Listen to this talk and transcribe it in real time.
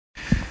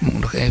Moet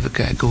nog even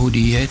kijken hoe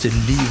die heette.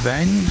 Lee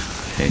Wijn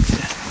heette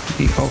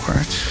die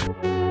oogarts.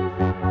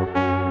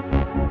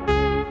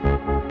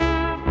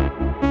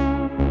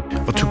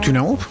 Wat zoekt u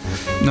nou op?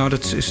 Nou,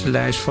 dat is de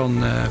lijst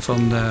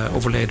van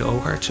overleden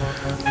oogartsen.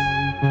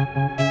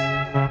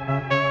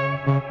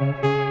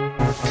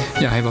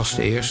 Ja, hij was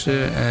de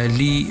eerste.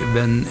 Lee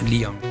Wen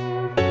Liang.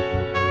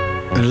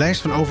 Een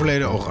lijst van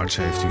overleden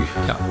oogartsen heeft u?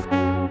 Ja.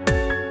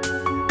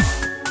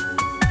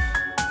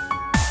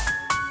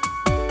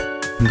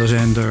 Er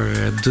zijn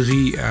er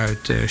 3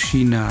 uit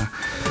China,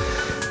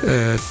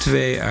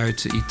 2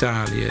 uit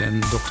Italië,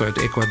 een dokter uit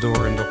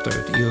Ecuador, een dokter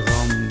uit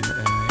Iran.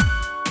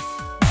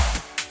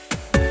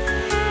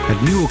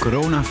 Het nieuwe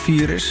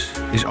coronavirus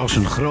is als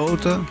een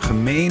grote,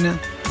 gemene,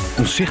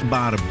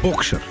 onzichtbare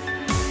bokser.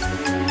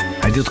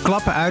 Hij deelt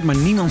klappen uit, maar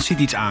niemand ziet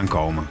iets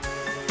aankomen.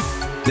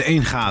 De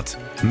een gaat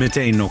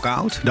meteen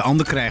knock-out, de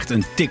ander krijgt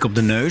een tik op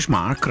de neus,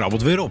 maar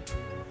krabbelt weer op.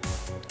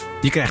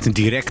 Je krijgt een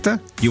directe,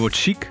 je wordt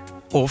ziek,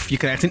 of je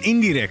krijgt een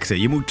indirecte.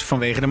 Je moet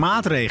vanwege de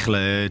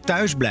maatregelen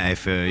thuis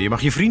blijven. Je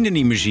mag je vrienden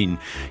niet meer zien.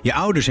 Je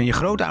ouders en je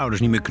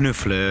grootouders niet meer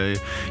knuffelen.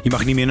 Je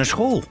mag niet meer naar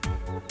school.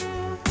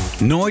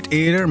 Nooit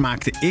eerder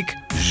maakte ik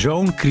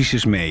zo'n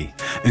crisis mee.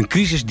 Een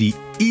crisis die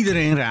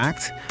iedereen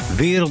raakt,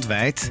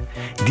 wereldwijd,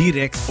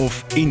 direct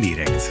of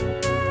indirect.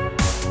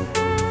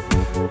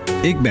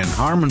 Ik ben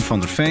Harmen van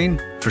der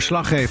Veen,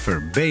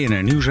 verslaggever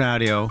BNR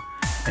Nieuwsradio.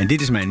 En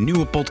dit is mijn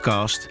nieuwe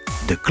podcast,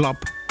 De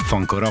Klap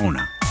van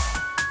Corona.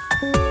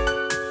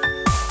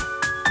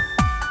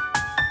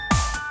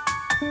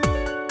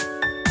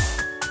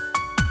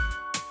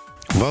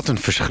 Wat een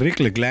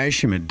verschrikkelijk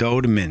lijstje met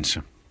dode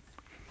mensen.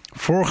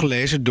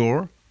 Voorgelezen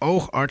door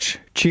oogarts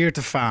Tjeerd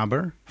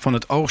Faber van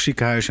het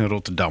Oogziekenhuis in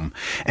Rotterdam.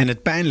 En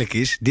het pijnlijk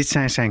is, dit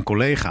zijn zijn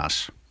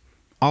collega's.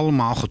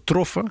 Allemaal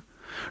getroffen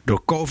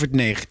door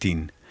COVID-19.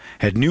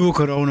 Het nieuwe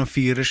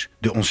coronavirus,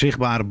 de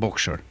onzichtbare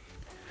bokser.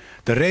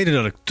 De reden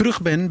dat ik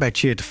terug ben bij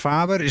Tjeerd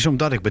Faber is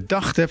omdat ik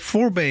bedacht heb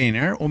voor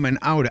BNR om mijn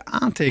oude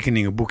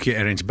aantekeningenboekje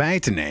er eens bij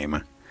te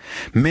nemen.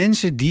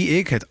 Mensen die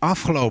ik het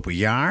afgelopen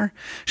jaar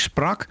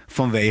sprak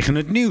vanwege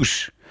het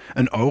nieuws.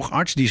 Een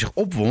oogarts die zich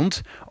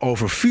opwond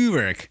over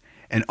vuurwerk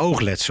en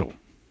oogletsel.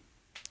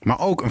 Maar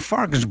ook een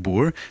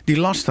varkensboer die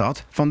last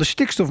had van de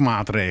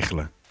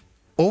stikstofmaatregelen.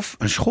 Of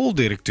een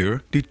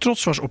schooldirecteur die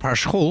trots was op haar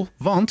school,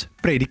 want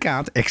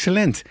predicaat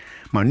excellent.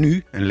 Maar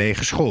nu een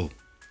lege school.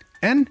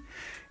 En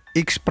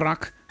ik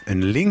sprak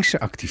een linkse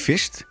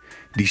activist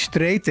die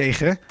streed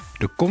tegen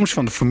de komst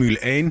van de Formule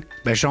 1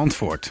 bij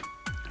Zandvoort.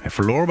 Hij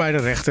verloor bij de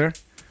rechter,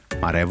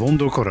 maar hij won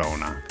door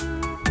corona.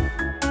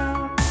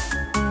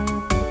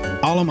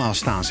 Allemaal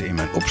staan ze in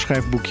mijn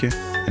opschrijfboekje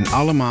en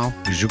allemaal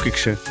bezoek ik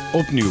ze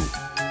opnieuw.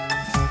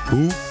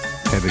 Hoe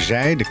hebben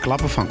zij de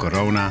klappen van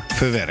corona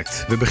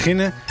verwerkt? We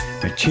beginnen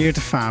met Tjeerd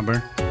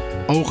Faber,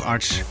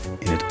 oogarts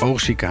in het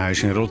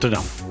Oogziekenhuis in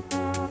Rotterdam.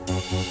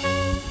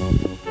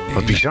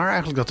 Wat bizar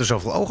eigenlijk dat er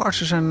zoveel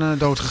oogartsen zijn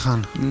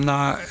doodgegaan.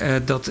 Nou,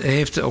 dat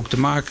heeft ook te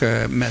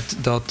maken met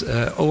dat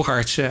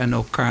oogartsen en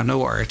ook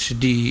KNO-artsen...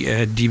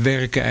 die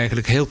werken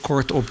eigenlijk heel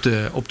kort op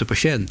de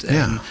patiënt. Ja.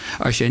 En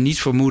als je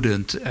niet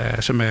vermoedend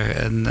zeg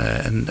maar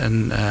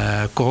een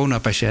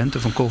coronapatiënt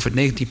of een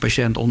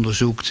COVID-19-patiënt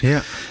onderzoekt...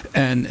 Ja.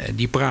 En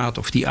die praat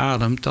of die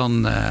ademt,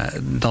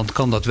 dan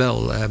kan dat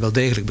wel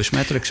degelijk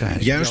besmettelijk zijn.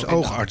 Juist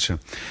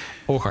oogartsen.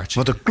 Oogarts.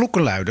 Want de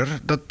klokkenluider,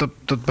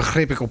 dat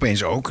begreep ik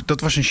opeens ook...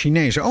 dat was een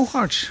Chinese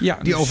oogarts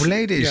die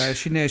overleden is. Ja, een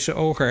Chinese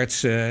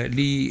oogarts,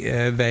 Li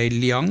Wei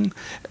Liang.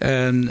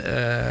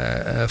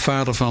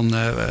 Vader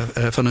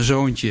van een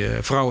zoontje,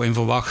 vrouw in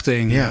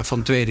verwachting,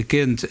 van tweede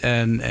kind.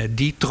 En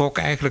die trok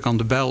eigenlijk aan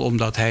de bel...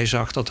 omdat hij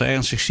zag dat er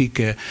ernstig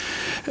zieke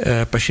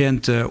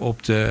patiënten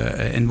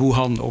in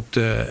Wuhan... op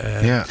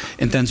de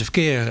intensive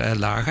care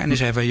lagen. En hij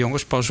zei van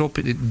jongens, pas op,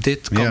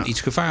 dit kan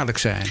iets gevaarlijk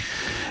zijn.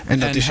 En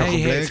dat is zo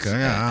gebleken,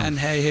 En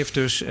hij heeft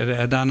dus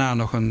daarna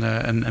nog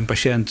een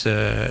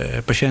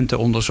patiënt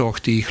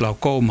onderzocht die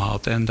glaucoom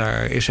had. En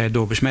daar is hij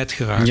door besmet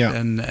geraakt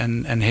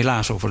en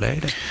helaas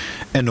overleden.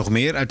 En nog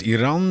meer uit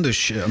Iran,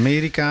 dus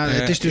Amerika.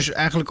 Het is dus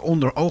eigenlijk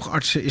onder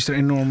oogartsen is er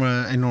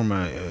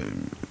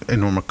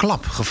enorme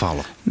klap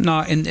gevallen.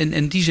 Nou,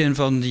 in die zin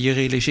van je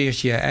realiseert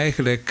je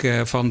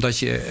eigenlijk van dat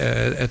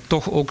je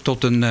toch ook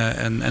tot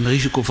een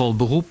risicovol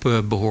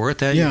beroep behoort.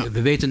 Hè. Ja.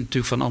 We weten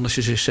natuurlijk van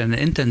anesthesisten en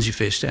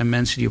intensivisten en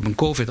mensen die op een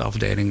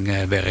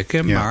COVID-afdeling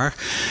werken. Ja. Maar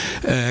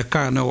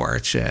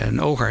KNO-artsen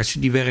en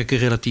oogartsen die werken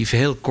relatief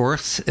heel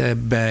kort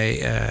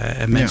bij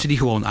mensen die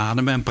gewoon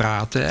ademen en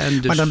praten. En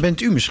dus... Maar dan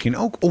bent u misschien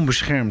ook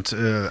onbeschermd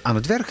aan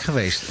het werk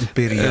geweest een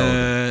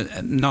periode?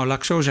 Nou, laat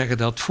ik zo zeggen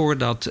dat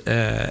voordat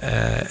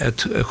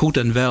het goed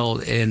en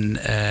wel in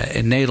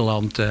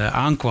Nederland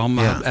aankwam,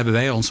 hebben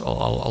wij ons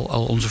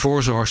al onze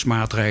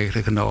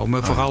voorzorgsmaatregelen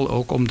genomen. Vooral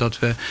ook omdat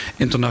we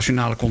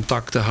internationale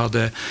contacten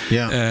hadden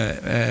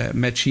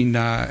met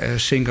China,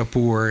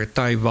 Singapore,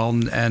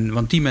 Taiwan.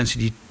 Want die mensen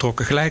die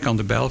trokken gelijk aan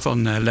de bel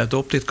van let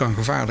op, dit kan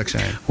gevaarlijk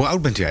zijn. Hoe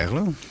oud bent u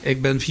eigenlijk?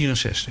 Ik ben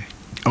 64.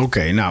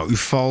 Oké, nou, u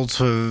valt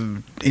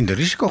in de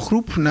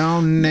risicogroep?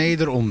 Nou, nee,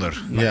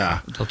 eronder. Nou,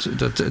 ja.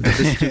 Dat is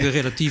natuurlijk een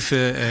relatief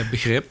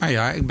begrip. Maar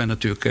ja, ik ben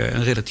natuurlijk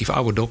een relatief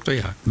oude dokter.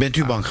 Ja. Bent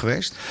u bang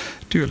geweest?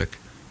 Tuurlijk.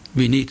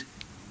 Wie niet?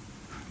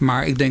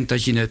 Maar ik denk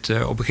dat je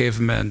het op een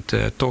gegeven moment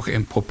toch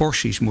in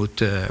proporties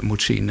moet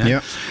zien. Hè?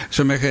 Ja.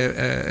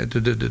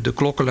 De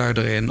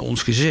klokkenluider in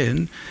ons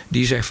gezin,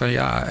 die zegt van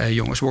ja,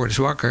 jongens, worden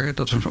zwakker.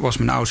 Dat was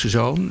mijn oudste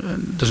zoon.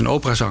 Dat is een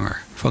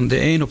operazanger. Van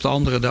de een op de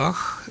andere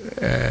dag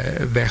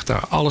werd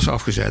daar alles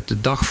afgezet.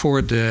 De dag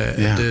voor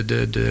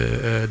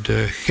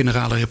de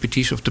generale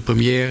repetitie of de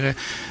première.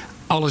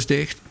 Alles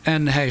dicht.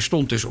 En hij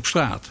stond dus op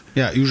straat.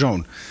 Ja, uw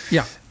zoon.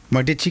 Ja.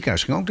 Maar dit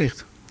ziekenhuis ging ook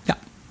dicht.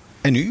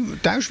 En nu?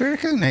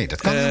 Thuiswerken? Nee,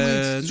 dat kan helemaal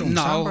niet. Dat is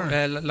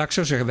onbestaanbaar. Laat ik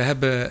zo zeggen. We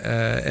hebben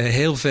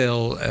heel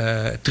veel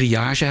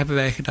triage hebben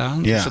wij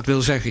gedaan. Ja. Dus dat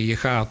wil zeggen, je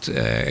gaat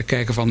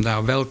kijken van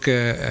nou,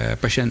 welke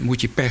patiënt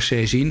moet je per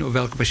se zien. Of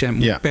welke patiënt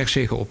moet per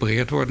se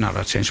geopereerd worden. Nou,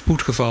 dat zijn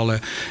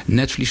spoedgevallen,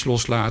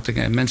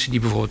 netvliesloslating. Mensen die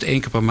bijvoorbeeld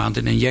 1 keer per maand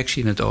een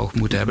injectie in het oog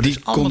moeten hebben. Die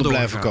konden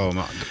blijven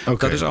komen.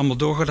 Okay. Dat is allemaal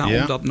doorgedaan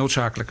omdat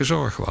noodzakelijke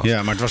zorg was.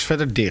 Ja, maar het was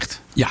verder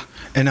dicht. Ja.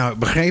 En nou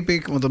begreep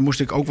ik, want dan moest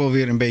ik ook wel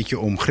weer een beetje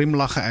om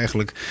grimlachen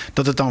eigenlijk,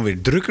 dat het dan weer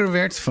drukker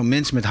werd van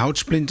mensen met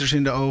houtsplinters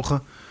in de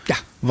ogen. Ja.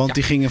 Want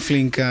die gingen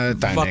flink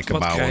tuinhekken bouwen.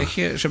 Wat krijg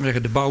je? Zullen we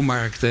zeggen, de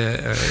bouwmarkt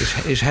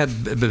is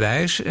het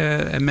bewijs.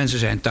 En mensen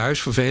zijn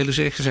thuis, vervelen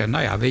zich. Ze zeggen,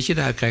 nou ja, weet je,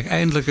 daar krijg ik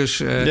eindelijk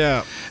eens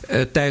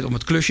tijd om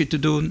het klusje te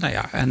doen. Nou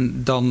ja,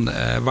 en dan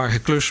waar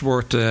geklust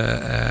wordt,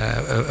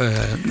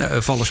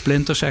 vallen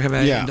splinters, zeggen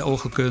wij in de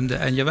oogheelkunde.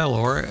 En jawel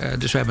hoor,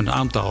 dus we hebben een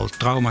aantal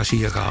trauma's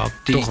hier gehad.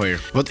 Toch weer.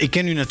 Want ik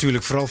ken u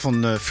natuurlijk vooral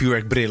van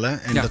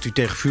vuurwerkbrillen. En dat u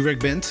tegen vuurwerk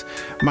bent.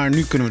 Maar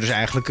nu kunnen we dus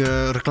eigenlijk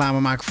reclame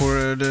maken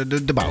voor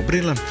de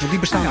bouwbrillen. Want die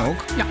bestaan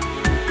ook. Ja.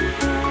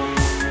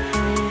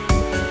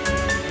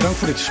 Dank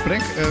voor dit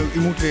gesprek. U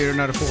moet weer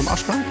naar de volgende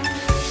afspraak.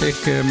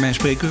 Mijn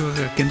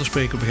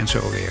kinderspreker begint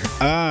zo weer.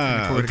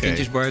 Ik hoor de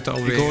kindjes buiten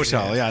alweer. Ik hoor ze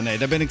al. Ja, nee,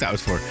 daar ben ik te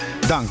oud voor.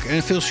 Dank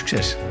en veel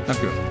succes. Dank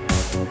u wel.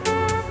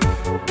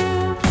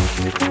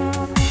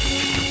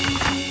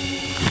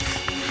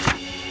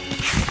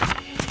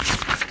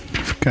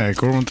 Even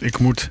kijken hoor, want ik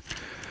moet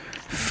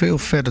veel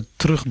verder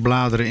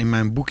terugbladeren in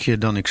mijn boekje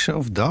dan ik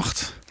zelf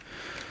dacht.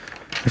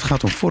 Het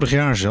gaat om vorig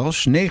jaar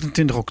zelfs.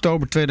 29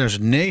 oktober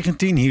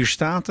 2019, hier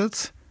staat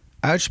het.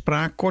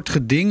 Uitspraak, kort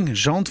geding,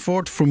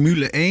 Zandvoort,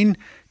 Formule 1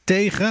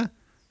 tegen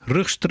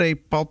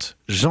rugstreeppad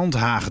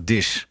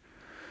Zandhaagdis.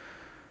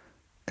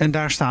 En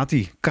daar staat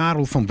hij,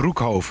 Karel van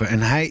Broekhoven.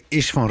 En hij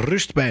is van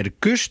Rust bij de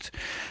Kust.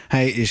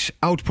 Hij is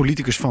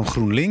oud-politicus van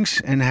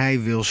GroenLinks. En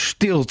hij wil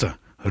stilte.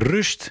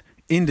 Rust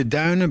in de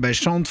duinen bij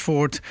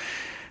Zandvoort.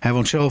 Hij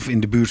woont zelf in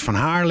de buurt van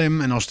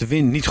Haarlem. En als de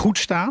wind niet goed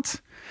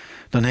staat,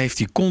 dan heeft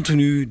hij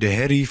continu de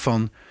herrie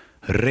van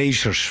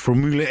racers.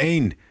 Formule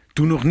 1,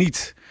 toen nog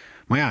niet.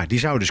 Maar ja, die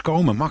zou dus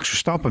komen. Max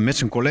Verstappen met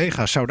zijn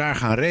collega's zou daar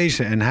gaan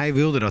racen. En hij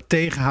wilde dat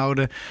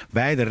tegenhouden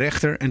bij de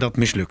rechter en dat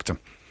mislukte.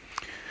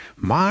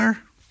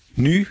 Maar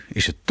nu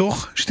is het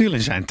toch stil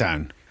in zijn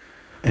tuin.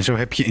 En zo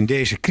heb je in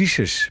deze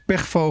crisis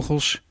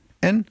pechvogels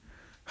en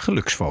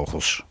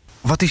geluksvogels.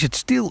 Wat is het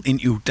stil in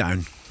uw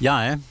tuin?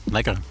 Ja, hè?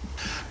 Lekker.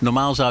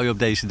 Normaal zou je op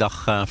deze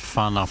dag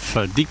vanaf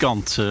die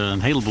kant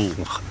een heleboel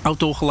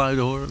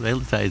autogeluiden horen. De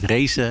hele tijd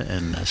racen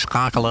en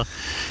schakelen.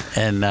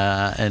 En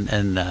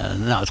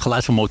het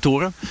geluid van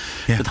motoren.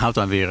 Ja. Dat houdt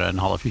dan weer een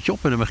half uurtje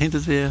op en dan begint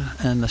het weer.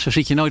 En zo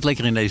zit je nooit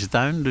lekker in deze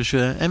tuin. Dus,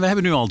 en we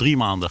hebben nu al 3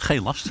 maanden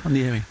geen last van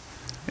die herrie.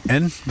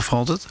 En,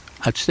 bevalt het?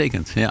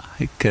 Uitstekend, ja.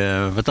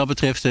 Wat dat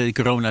betreft,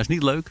 corona is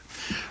niet leuk.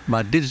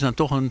 Maar dit is dan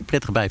toch een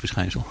prettig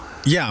bijverschijnsel.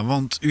 Ja,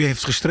 want u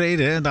heeft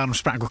gestreden, hè? Daarom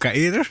spraken we elkaar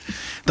eerder.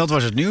 Dat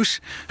was het nieuws.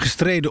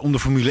 Gestreden om de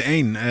Formule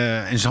 1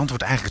 en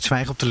Zandvoort eigenlijk het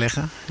zwijgen op te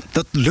leggen.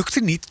 Dat lukte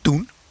niet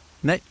toen.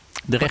 Nee,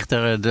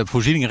 de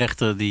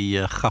voorzieningenrechter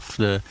die gaf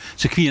de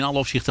circuit in alle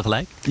opzichten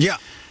gelijk. Ja.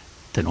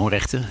 Ten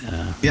onrechte.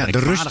 De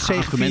rust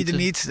zegevierde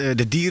niet.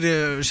 De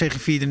dieren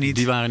zegevierden niet.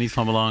 Die waren niet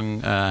van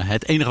belang.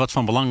 Het enige wat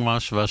van belang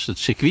was het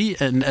circuit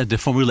en de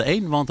Formule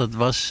 1. Want het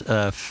was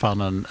van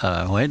een,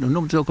 hoe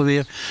noemt het ook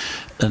alweer?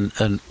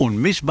 Een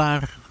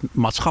onmisbaar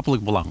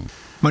maatschappelijk belang.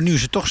 Maar nu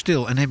is het toch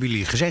stil en hebben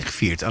jullie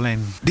gezegevierd.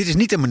 Alleen, dit is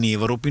niet de manier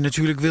waarop je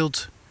natuurlijk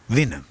wilt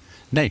winnen.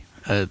 Nee.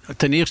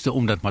 Ten eerste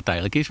omdat het maar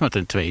tijdelijk is. Maar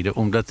ten tweede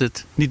omdat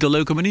het niet de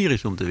leuke manier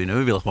is om te winnen.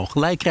 We willen gewoon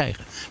gelijk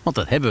krijgen. Want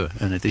dat hebben we.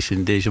 En het is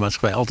in deze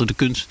maatschappij altijd de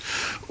kunst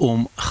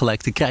om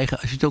gelijk te krijgen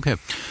als je het ook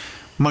hebt.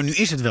 Maar nu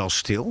is het wel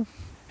stil.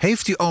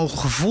 Heeft u al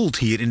gevoeld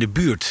hier in de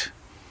buurt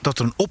dat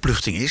er een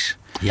opluchting is?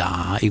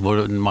 Ja,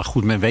 maar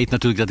goed, men weet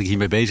natuurlijk dat ik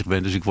hiermee bezig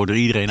ben. Dus ik word door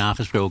iedereen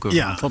aangesproken.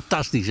 Ja.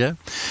 Fantastisch, hè?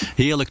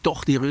 Heerlijk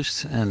toch, die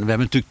rust. En we hebben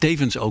natuurlijk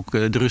tevens ook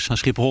de rust van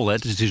Schiphol. Hè?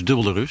 Dus het is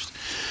dubbele rust.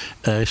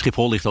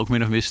 Schiphol ligt ook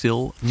min of meer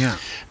stil. Ja.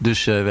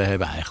 Dus we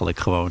hebben eigenlijk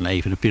gewoon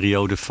even een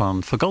periode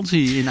van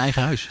vakantie in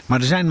eigen huis. Maar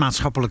er zijn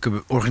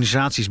maatschappelijke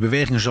organisaties,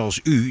 bewegingen zoals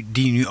u,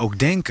 die nu ook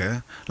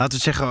denken, laten we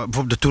het zeggen,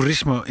 bijvoorbeeld de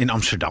toerisme in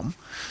Amsterdam.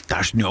 Daar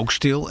is het nu ook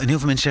stil. En heel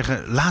veel mensen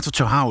zeggen, laten we het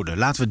zo houden.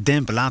 Laten we het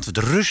dempen, laten we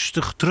het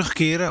rustig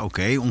terugkeren.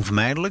 Oké,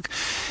 onvermijdelijk.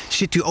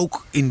 Zit u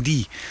ook in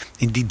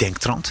die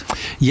denktrand?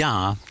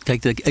 Ja,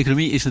 kijk, de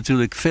economie is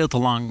natuurlijk veel te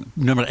lang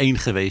nummer 1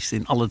 geweest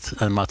in al het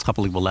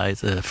maatschappelijk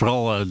beleid.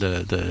 Vooral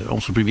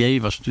onze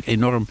premier was natuurlijk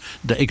enorm.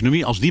 De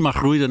economie, als die maar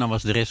groeide, dan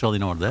was de rest wel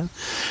in orde. Hè?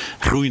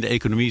 Groeiende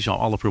economie zou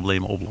alle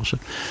problemen oplossen.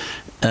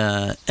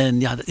 En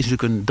ja, dat is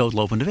natuurlijk een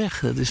doodlopende weg.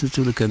 Dat is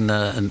natuurlijk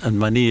een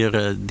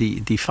manier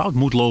die fout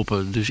moet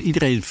lopen. Dus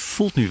iedereen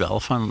voelt nu wel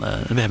van,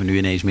 we hebben nu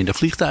ineens minder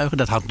vliegtuigen.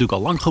 Dat had natuurlijk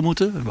al lang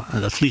gemoeten.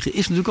 Dat vliegen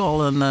is natuurlijk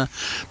al een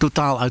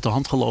totaal uit de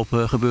hand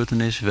gelopen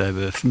gebeurtenis. We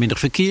hebben minder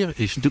verkeer.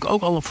 Is natuurlijk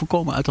ook al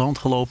volkomen uit de hand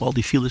gelopen. Al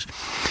die files.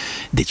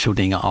 Dit soort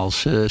dingen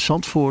als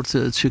Zandvoort,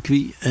 het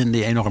circuit en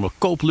die enorme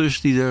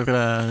kooplust die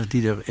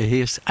er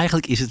heerst.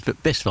 Eigenlijk is het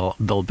best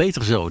wel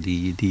beter zo.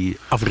 Die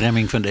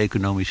afremming van de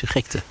economische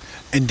gekte.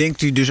 En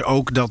denkt u dus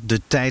ook dat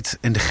de tijd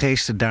en de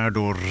geesten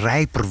daardoor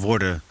rijper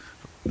worden?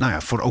 Nou ja,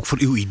 ook voor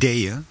uw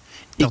ideeën?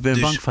 Ik ben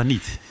bang van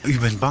niet. U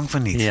bent bang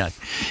van niet? Ja.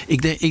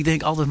 Ik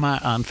denk altijd maar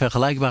aan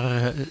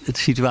vergelijkbare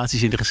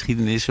situaties in de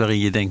geschiedenis waarin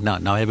je denkt,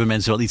 nou hebben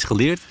mensen wel iets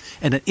geleerd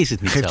en dan is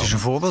het niet zo. Geeft u eens een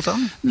voorbeeld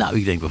dan? Nou,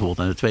 ik denk bijvoorbeeld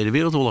aan de Tweede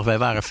Wereldoorlog. Wij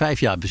waren 5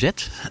 jaar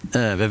bezet.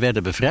 We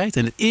werden bevrijd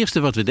en het eerste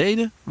wat we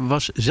deden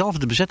was zelf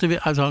de bezetter weer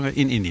uithangen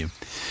in Indië.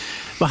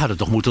 We hadden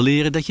toch moeten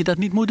leren dat je dat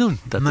niet moet doen.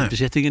 Dat de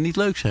bezettingen niet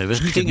leuk zijn. Dat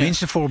is niet het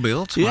minste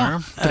voorbeeld,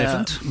 maar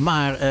treffend.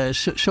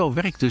 Zo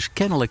werkt dus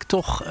kennelijk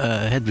toch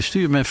het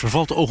bestuur. Men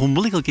vervalt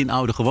ogenblikkelijk in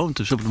oude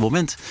gewoontes op het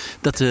moment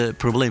dat de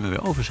problemen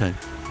weer over zijn.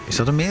 Is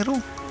dat een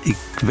merel? Ik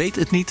weet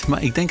het niet,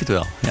 maar ik denk het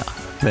wel. Ja.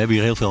 We hebben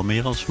hier heel veel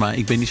merels, maar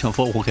ik ben niet zo'n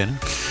vogelkenner.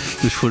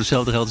 Dus voor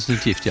hetzelfde geld is het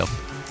een tjiftjap.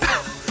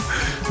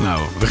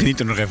 Nou, we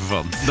genieten er nog even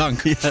van.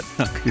 Dank. Ja,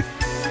 dank u.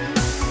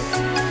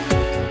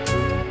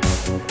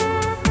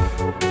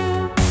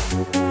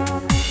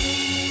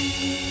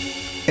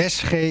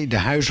 SG de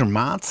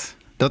Huizermaat,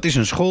 dat is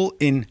een school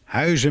in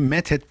Huizen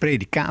met het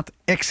predicaat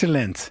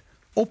excellent.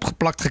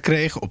 Opgeplakt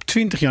gekregen op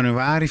 20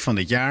 januari van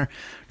dit jaar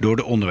door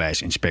de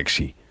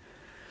onderwijsinspectie.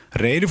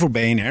 Reden voor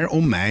BNR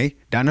om mij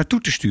daar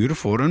naartoe te sturen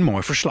voor een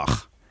mooi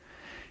verslag.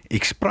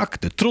 Ik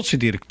sprak de trotse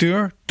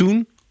directeur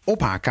toen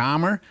op haar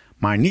kamer,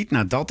 maar niet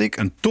nadat ik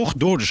een tocht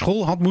door de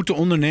school had moeten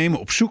ondernemen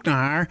op zoek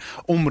naar haar,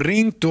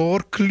 omringd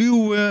door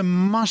kluwe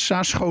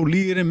massa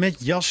scholieren met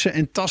jassen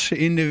en tassen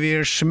in de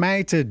weer,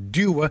 smijten,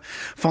 duwen.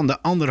 Van de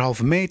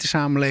 1,5 meter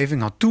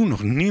samenleving had toen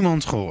nog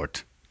niemand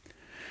gehoord.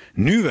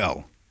 Nu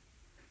wel.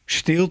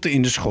 Stilte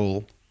in de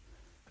school.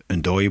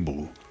 Een dode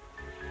boel.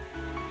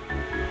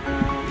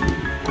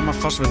 Kom maar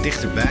vast wat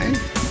dichterbij.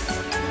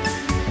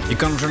 Je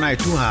kan hem zo naar je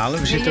toe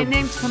halen. Je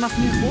neemt vanaf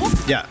nu op?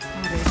 Ja.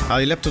 Haal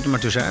je laptop er maar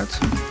tussenuit.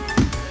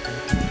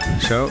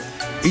 Zo,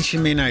 ietsje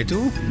meer naar je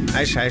toe.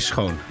 Hij is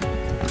schoon.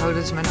 Oh,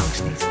 dat is mijn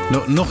angst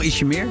niet. Nog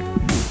ietsje meer?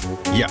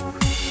 Ja.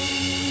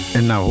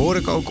 En nou hoor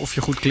ik ook of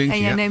je goed klinkt.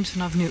 En jij neemt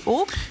vanaf nu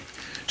op?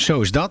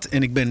 Zo is dat.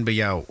 En ik ben bij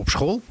jou op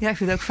school. Ja, ik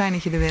vind het ook fijn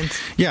dat je er bent.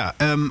 Ja,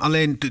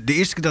 alleen de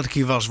eerste keer dat ik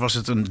hier was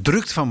het een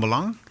drukte van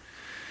belang.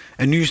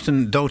 En nu is het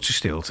een doodse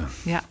stilte.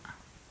 Ja.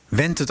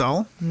 Went het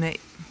al? Nee.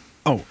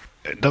 Oh,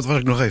 dat was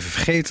ik nog even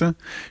vergeten.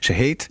 Ze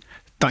heet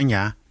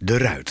Tanja de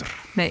Ruiter.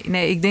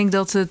 Nee, ik denk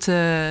dat het...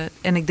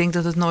 en ik denk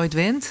dat het nooit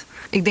went.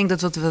 Ik denk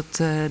dat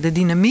de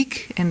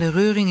dynamiek en de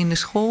reuring in de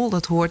school,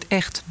 dat hoort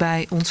echt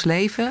bij ons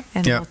leven.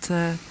 En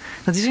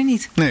dat is er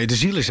niet. Nee, de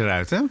ziel is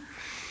eruit, hè?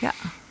 Ja.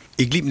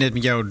 Ik liep net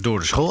met jou door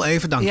de school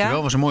even, dankjewel.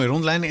 Het was een mooie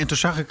rondleiding. En toen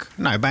zag ik,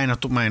 bijna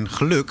tot mijn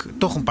geluk,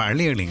 toch een paar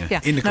leerlingen in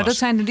de klas. Nou, dat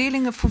zijn de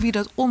leerlingen voor wie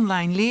dat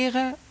online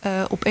leren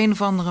op een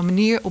of andere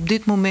manier op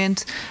dit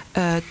moment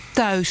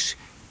thuis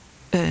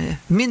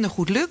minder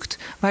goed lukt.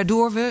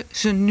 Waardoor we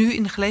ze nu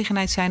in de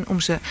gelegenheid zijn om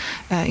ze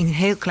in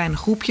heel kleine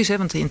groepjes,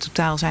 want in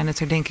totaal zijn het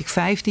er denk ik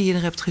 5 die je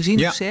er hebt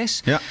gezien, of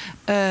 6. Ja.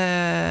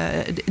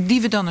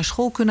 Die we dan naar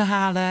school kunnen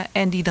halen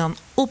en die dan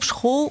op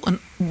school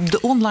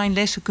de online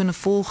lessen kunnen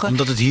volgen.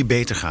 Omdat het hier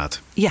beter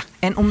gaat. Ja,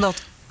 en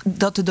omdat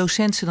de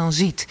docent ze dan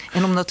ziet.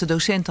 En omdat de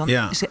docent dan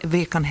ze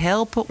weer kan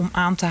helpen om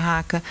aan te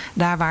haken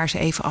daar waar ze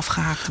even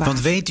afgehaakt waren.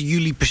 Want weten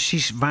jullie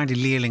precies waar die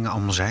leerlingen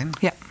allemaal zijn?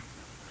 Ja.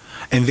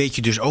 En weet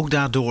je dus ook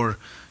daardoor,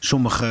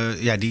 sommigen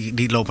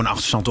die lopen een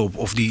achterstand op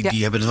of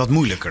die hebben het wat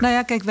moeilijker? Nou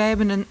ja, kijk, wij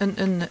hebben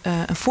een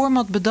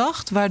format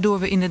bedacht waardoor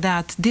we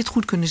inderdaad dit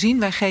goed kunnen zien.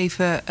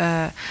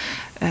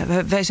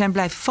 Wij zijn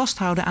blijven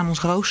vasthouden aan ons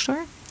rooster.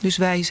 Dus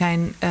wij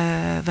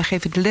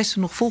geven de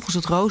lessen nog volgens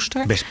het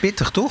rooster. Best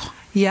pittig, toch?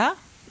 Ja.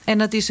 En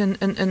dat is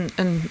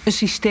een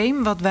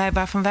systeem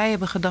waarvan wij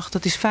hebben gedacht,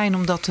 dat is fijn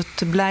om dat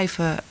te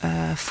blijven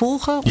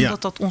volgen.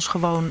 Omdat dat ons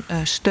gewoon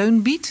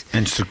steun biedt.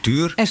 En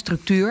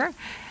structuur.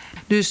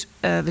 Dus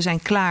we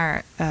zijn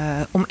klaar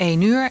om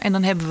 1 uur. En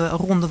dan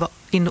ronden we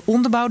in de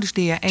onderbouw, dus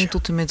de jaar 1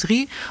 tot en met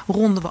 3...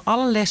 ronden we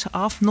alle lessen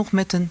af nog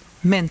met een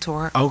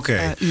mentoruur.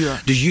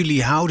 Dus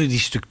jullie houden die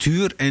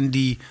structuur en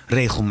die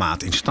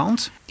regelmaat in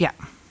stand? Ja.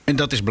 En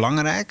dat is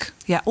belangrijk?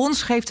 Ja,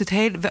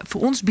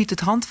 voor ons biedt het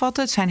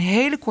handvatten. Het zijn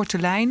hele korte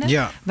lijnen.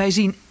 Ja. Wij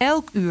zien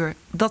elk uur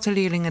dat de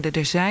leerlingen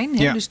er zijn.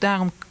 Hè? Ja. Dus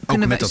daarom Ook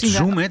kunnen met we dat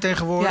Zoom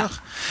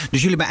tegenwoordig. Ja.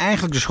 Dus jullie hebben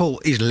eigenlijk, de school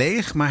is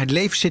leeg, maar het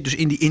leven zit dus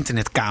in die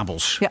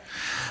internetkabels. Ja.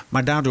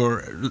 Maar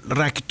daardoor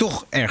raak je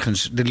toch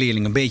ergens de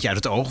leerling een beetje uit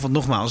het oog. Want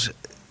nogmaals,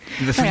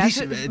 we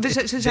verliezen,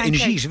 de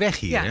energie is weg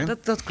hier. Ja, hè?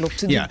 dat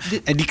klopt. Ja.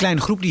 En die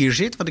kleine groep die hier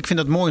zit, want ik vind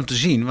dat mooi om te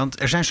zien.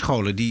 Want er zijn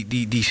scholen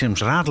die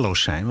soms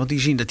radeloos zijn. Want die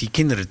zien dat die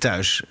kinderen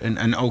thuis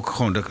en ook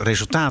gewoon de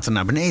resultaten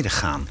naar beneden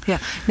gaan. Ja,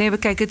 nee,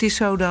 kijk, het is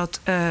zo dat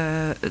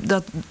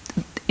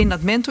in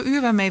dat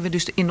mentoruur, waarmee we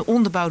dus in de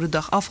onderbouw de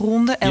dag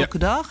afronden, elke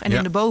dag. En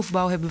in de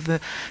bovenbouw hebben we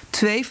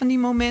 2 van die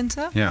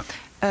momenten. Ja.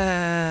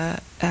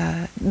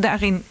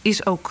 Daarin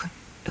is ook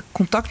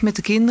contact met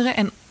de kinderen.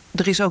 En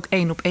er is ook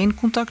 1-op-1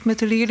 contact met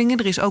de leerlingen.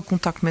 Er is ook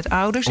contact met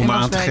ouders. Om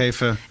aan te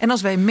geven. En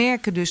als wij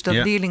merken dus dat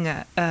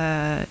leerlingen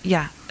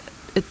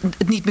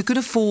het niet meer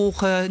kunnen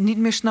volgen, niet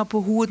meer snappen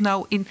hoe het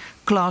nou in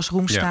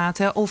Classroom staat,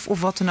 hè, of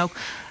wat dan ook.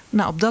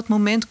 Nou, op dat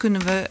moment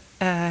kunnen we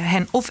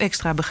hen of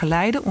extra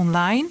begeleiden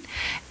online.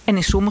 En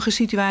in sommige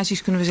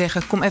situaties kunnen we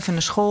zeggen, kom even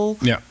naar school.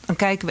 Ja. Dan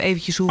kijken we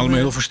eventjes hoe allemaal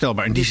heel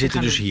voorstelbaar. En die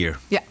zitten dus hier.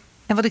 Ja.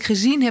 En wat ik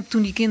gezien heb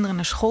toen die kinderen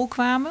naar school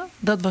kwamen,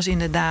 dat was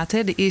inderdaad,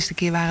 de eerste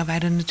keer waren wij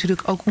er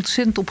natuurlijk ook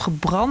ontzettend op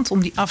gebrand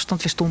om die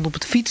afstand. We stonden op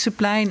het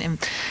fietsenplein en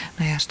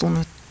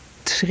stonden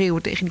te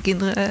schreeuwen tegen de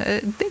kinderen,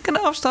 denk aan de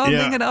afstand,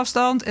 denk aan de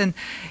afstand. En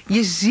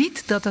je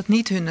ziet dat dat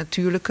niet hun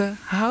natuurlijke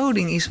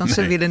houding is, want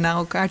ze willen naar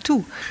elkaar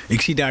toe.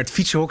 Ik zie daar het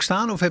fietsenhok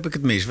staan, of heb ik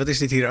het mis? Wat is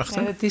dit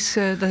hierachter?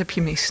 Dat heb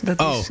je mis.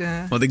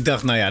 Want ik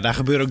dacht, daar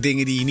gebeuren ook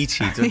dingen die je niet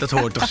ziet. Dat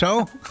hoort toch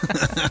zo?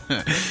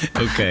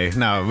 Oké,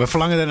 nou, we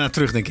verlangen daarnaar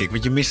terug, denk ik,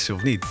 want je mist ze,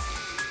 of niet?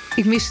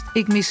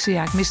 Ik mis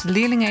de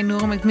leerlingen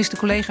enorm. Ik mis de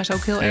collega's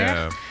ook heel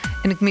erg.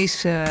 En ik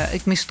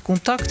mis het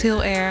contact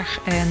heel erg.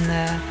 En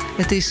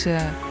het is een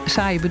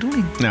saaie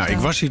bedoeling. Nou, ik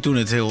was hier toen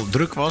het heel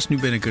druk was. Nu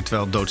ben ik er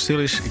terwijl het doodstil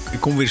is. Ik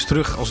kom weer eens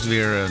terug als het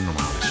weer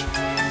normaal is.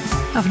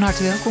 Nou, van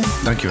harte welkom.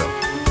 Dankjewel.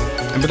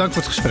 En bedankt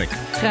voor het gesprek.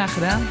 Graag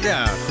gedaan.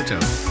 Ja, goed zo.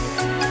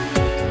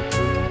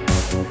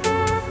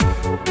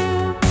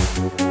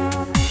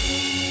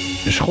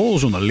 Een school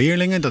zonder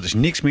leerlingen, dat is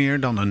niks meer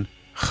dan een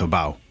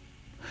gebouw.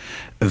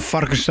 Een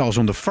varkensstal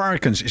zonder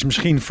varkens is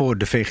misschien voor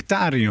de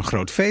vegetariër een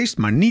groot feest,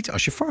 maar niet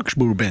als je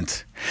varkensboer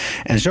bent.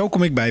 En zo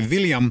kom ik bij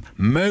William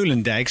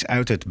Meulendijks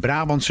uit het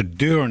Brabantse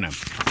Deurne.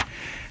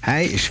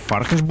 Hij is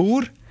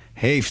varkensboer,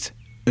 heeft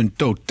een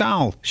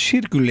totaal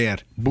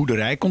circulair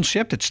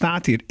boerderijconcept. Het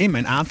staat hier in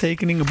mijn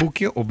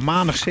aantekeningenboekje. Op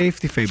maandag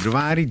 17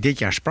 februari dit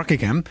jaar sprak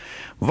ik hem,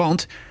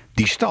 want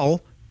die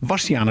stal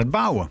was hij aan het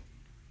bouwen.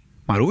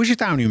 Maar hoe is het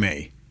daar nu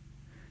mee?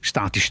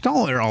 Staat die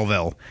stal er al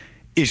wel?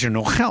 Is er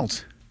nog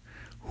geld?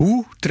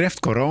 Hoe treft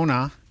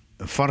corona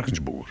een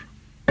varkensboer?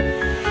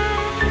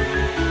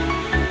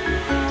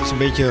 Het is een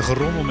beetje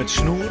gerommel met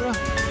snoeren.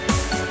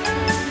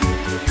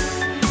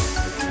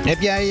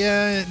 Heb jij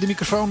de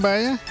microfoon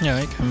bij je? Ja,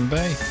 ik heb hem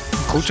bij.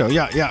 Goed zo,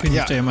 ja. Ik weet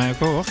niet of je mij ook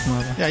hoort.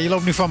 Maar... Ja, je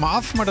loopt nu van me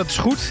af, maar dat is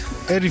goed.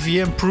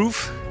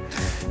 RIVM-proof.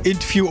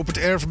 Interview op het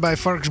erf bij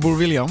varkensboer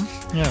William.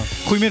 Ja.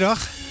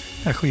 Goedemiddag.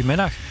 Ja,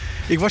 goedemiddag.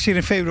 Ik was hier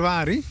in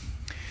februari.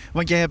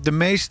 Want jij hebt de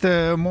meest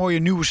mooie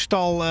nieuwe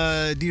stal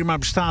die er maar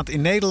bestaat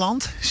in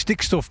Nederland.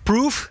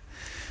 Stikstofproof.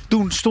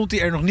 Toen stond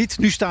hij er nog niet,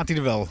 nu staat hij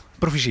er wel.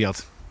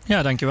 Proficiat.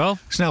 Ja, dankjewel.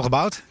 Snel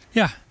gebouwd.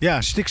 Ja.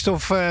 Ja,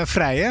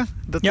 stikstofvrij hè?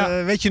 Dat,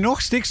 weet je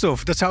nog,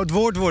 stikstof. Dat zou het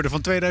woord worden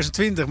van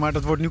 2020, maar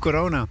dat wordt nu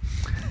corona.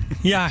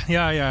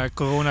 Ja.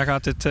 Corona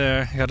gaat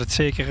het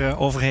zeker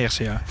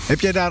overheersen, ja. Heb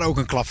jij daar ook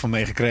een klap van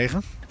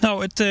meegekregen?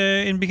 Nou,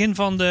 in het begin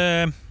van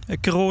de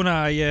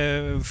corona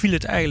viel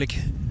het eigenlijk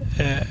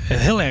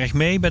heel erg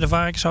mee bij de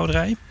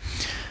varkenshouderij.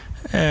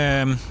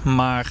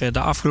 Maar de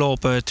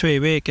afgelopen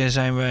 2 weken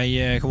zijn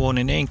wij gewoon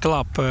in 1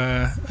 klap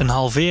een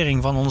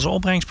halvering van onze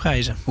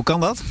opbrengsprijzen. Hoe kan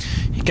dat?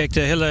 Kijk, de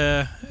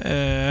hele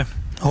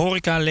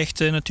horeca ligt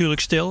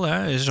natuurlijk stil.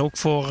 Hè. Is ook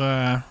voor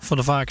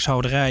de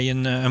varkenshouderij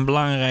een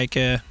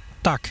belangrijke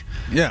tak.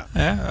 Ja.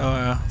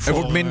 Er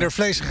wordt minder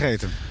vlees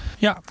gegeten.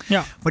 Ja.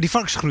 Maar die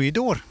varkens groeien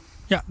door.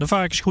 Ja, de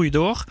varkens groeien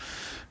door.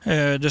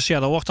 Dus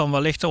ja, er wordt dan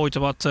wellicht ooit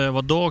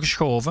wat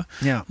doorgeschoven.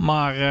 Ja.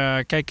 Maar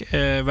kijk,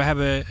 we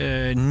hebben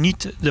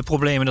niet de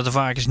problemen dat de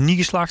varkens niet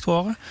geslacht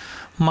worden.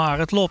 Maar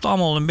het loopt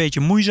allemaal een beetje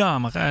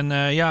moeizamer. En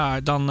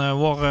dan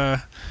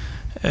worden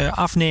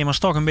afnemers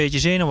toch een beetje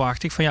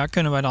zenuwachtig. Van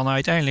kunnen wij dan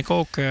uiteindelijk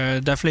ook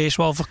dat vlees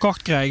wel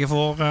verkocht krijgen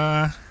voor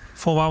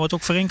waar we het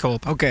ook voor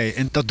inkopen. Oké,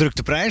 en dat drukt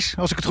de prijs,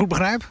 als ik het goed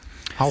begrijp?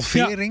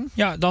 Halvering?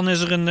 Ja, dan is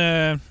er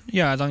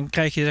dan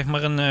krijg je zeg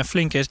maar een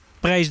flinke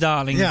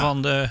prijsdaling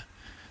van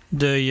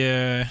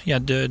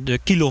de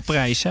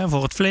kiloprijs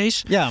voor het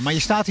vlees. Ja, maar je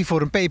staat hier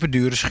voor een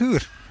peperdure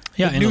schuur.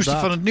 Ja, het nieuwste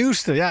van het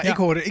nieuwste. Ja.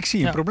 Ik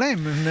zie een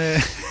probleem.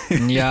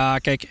 Ja,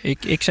 kijk,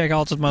 ik zeg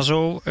altijd maar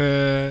zo.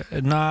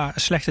 Na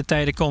slechte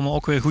tijden komen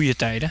ook weer goede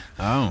tijden.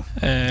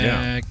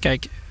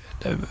 Kijk,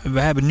 we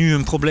hebben nu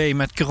een probleem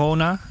met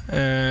corona.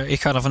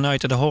 Ik ga ervan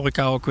uit dat de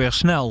horeca ook weer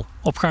snel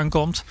op gang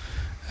komt.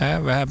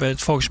 We hebben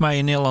het volgens mij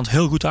in Nederland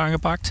heel goed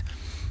aangepakt.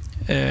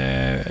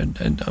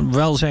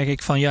 wel zeg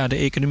ik van ja, de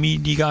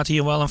economie die gaat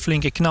hier wel een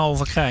flinke knauw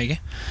van krijgen.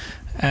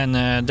 En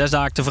dat is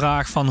eigenlijk de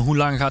vraag van hoe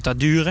lang gaat dat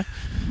duren.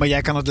 Maar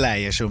jij kan het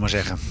leiden, zullen we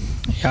maar zeggen.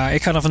 Ja,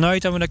 ik ga ervan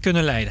uit dat we dat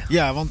kunnen leiden.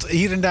 Ja, want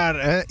hier en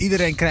daar,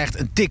 iedereen krijgt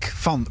een tik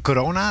van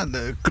corona.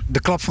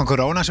 De klap van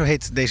corona, zo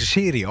heet deze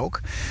serie ook.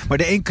 Maar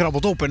de een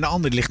krabbelt op en de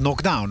ander ligt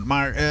knockdown.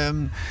 Maar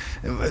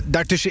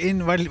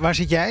daartussenin, waar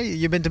zit jij?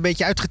 Je bent een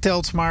beetje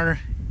uitgeteld,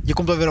 maar je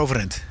komt er weer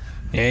overeind.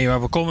 Nee, maar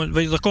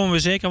daar komen we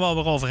zeker wel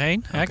weer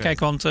overheen. Hè? Kijk,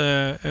 want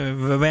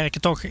we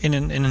werken toch in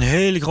een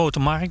hele grote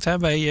markt, hè,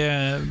 bij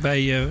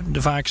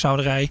de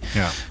varkenshouderij.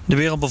 Ja. De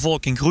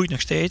wereldbevolking groeit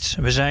nog steeds.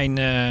 We zijn,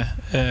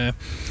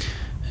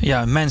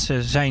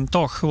 mensen zijn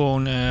toch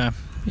gewoon,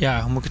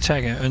 hoe moet ik het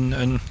zeggen,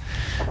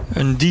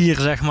 een dier,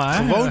 zeg maar.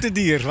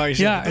 Gewoontedier, waar je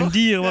zegt. Ja, een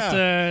dier wat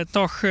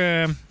toch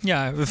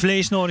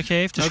vlees nodig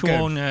heeft. Dus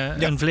gewoon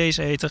een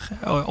vleeseter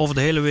over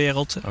de hele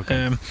wereld.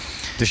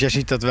 Dus jij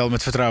ziet dat wel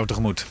met vertrouwen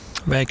tegemoet?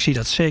 Ik zie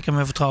dat zeker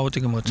met vertrouwen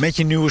tegemoet. Met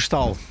je nieuwe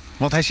stal.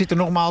 Want hij ziet er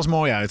nogmaals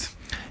mooi uit.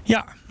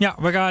 Ja,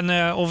 we gaan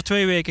over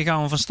 2 weken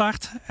gaan we van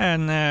start.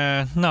 En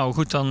dan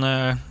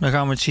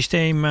gaan we het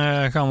systeem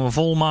gaan we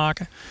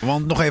volmaken.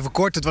 Want nog even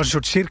kort, het was een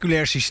soort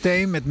circulair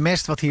systeem met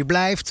mest wat hier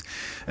blijft.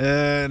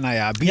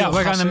 Biogassen. Ja,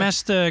 we gaan de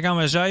mest gaan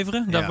we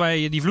zuiveren. Dat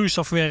wij die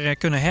vloeistof weer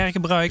kunnen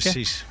hergebruiken.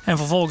 Precies. En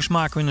vervolgens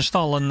maken we in de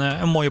stal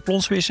een mooie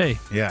plons-wc.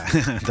 Ja,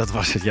 dat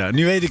was het. Ja.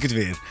 Nu weet ik het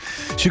weer.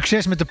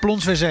 Succes met de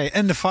plons-wc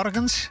en de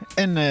varkens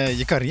en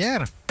je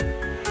carrière.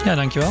 Ja,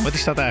 dankjewel. Want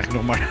die staat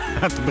eigenlijk nog maar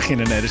aan te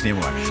beginnen. Nee, dat is niet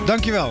waar.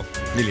 Dankjewel,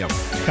 William.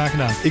 Graag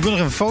gedaan. Ik wil nog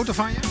een foto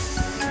van je.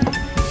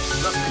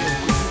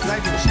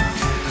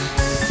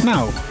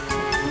 Nou,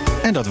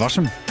 en dat was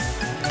hem.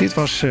 Dit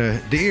was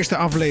de eerste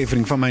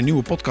aflevering van mijn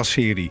nieuwe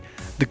podcastserie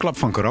De Klap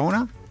van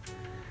Corona.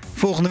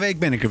 Volgende week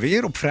ben ik er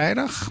weer op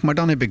vrijdag. Maar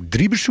dan heb ik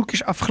 3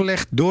 bezoekjes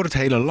afgelegd door het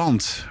hele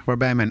land.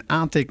 Waarbij mijn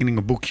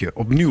aantekeningenboekje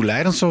opnieuw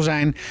leidend zal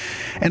zijn.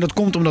 En dat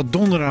komt omdat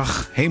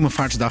donderdag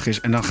Hemelvaartsdag is.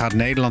 En dan gaat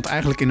Nederland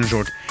eigenlijk in een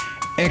soort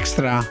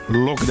extra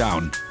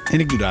lockdown. En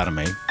ik doe daar aan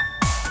mee.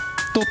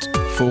 Tot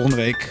volgende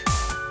week.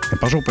 En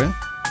pas op, hè,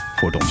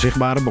 voor de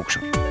onzichtbare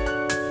bokser.